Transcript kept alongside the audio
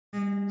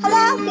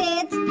Now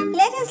kids,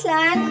 let us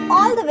learn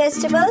all the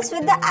vegetables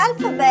with the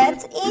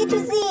alphabets A to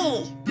Z.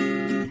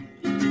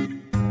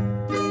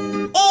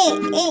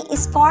 A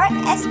is for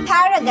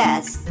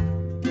asparagus.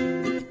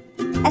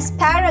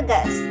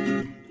 Asparagus.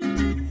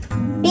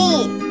 B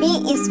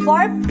is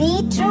for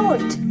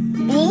beetroot.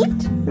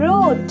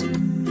 Beetroot.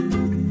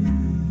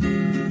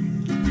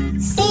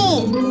 C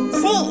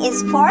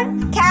is for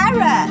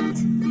carrot.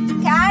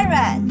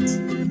 Carrot.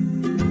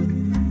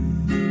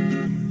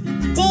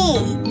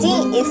 D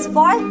is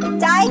for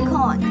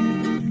daikon.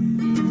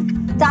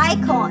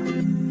 Daikon.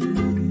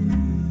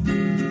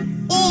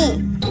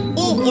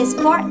 E is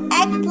for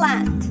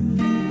eggplant.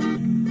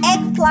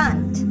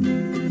 Eggplant.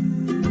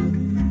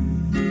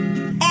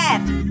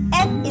 F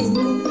is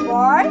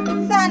for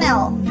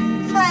fennel.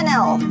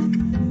 Fennel.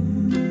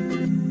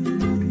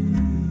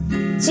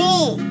 G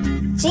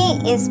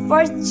is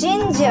for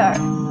ginger.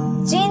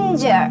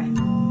 Ginger.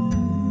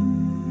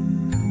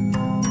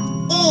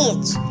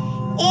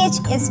 H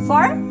is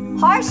for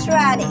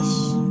horseradish.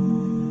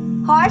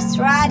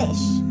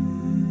 Horseradish.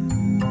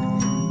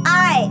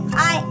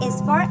 I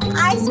is for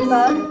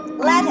iceberg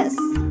lettuce.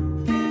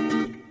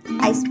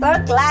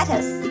 Iceberg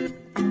lettuce.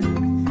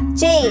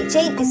 J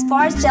is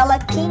for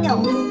jalapeno.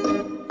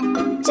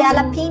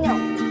 Jalapeno.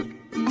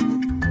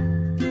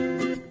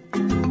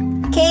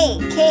 K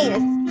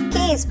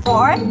is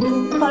for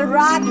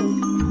kohlrabi.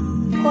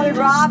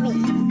 Kohlrabi.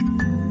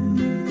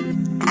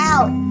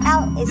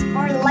 L is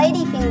for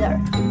ladyfinger.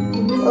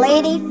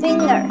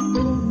 Ladyfinger.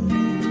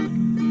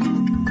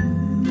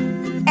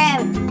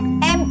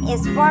 M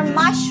is for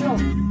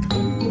mushroom.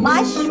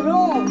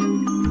 Mushroom.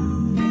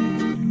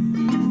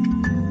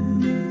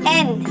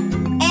 N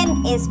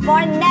is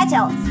for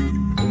nettles.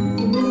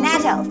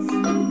 Nettles.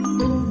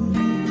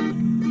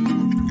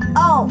 O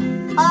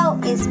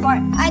is for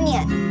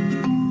onion.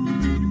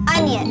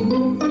 Onion.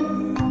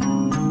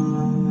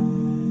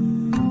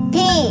 P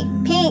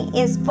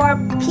is for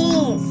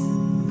peas.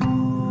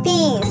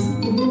 Peas.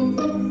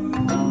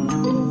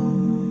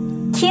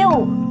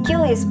 Q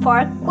is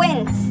for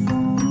quince.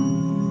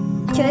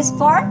 Q is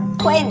for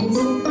quince.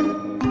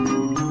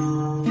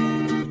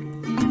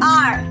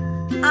 R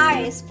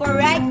is for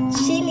red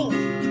chili.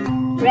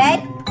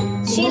 Red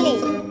chili.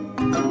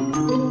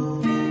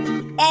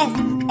 S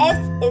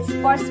is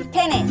for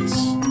spinach.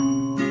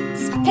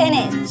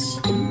 Spinach.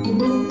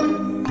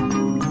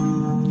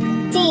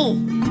 T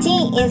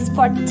is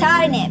for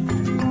turnip.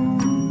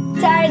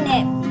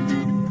 Turnip.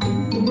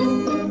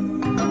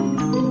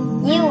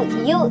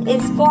 U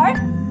is for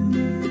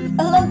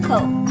loco.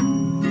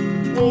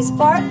 U is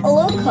for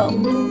loco.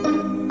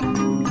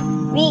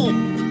 V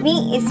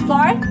is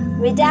for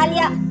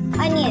Vidalia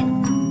onion.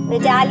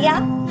 Vidalia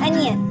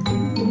onion.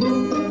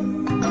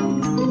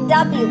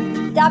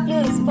 W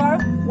is for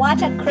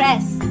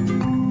watercress.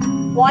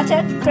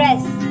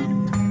 Watercress.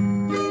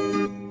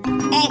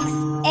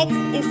 X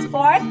is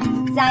for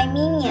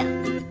Ximenia.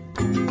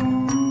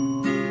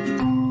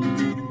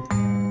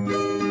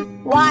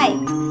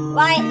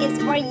 Y is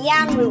for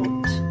yam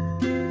root.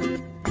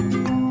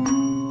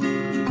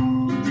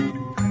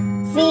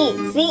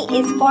 Z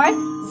is for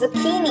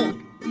zucchini.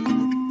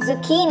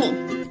 Zucchini.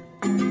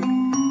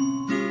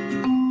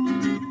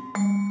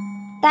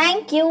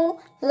 Thank you.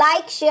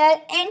 Like,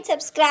 share and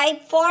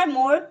subscribe for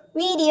more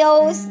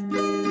videos.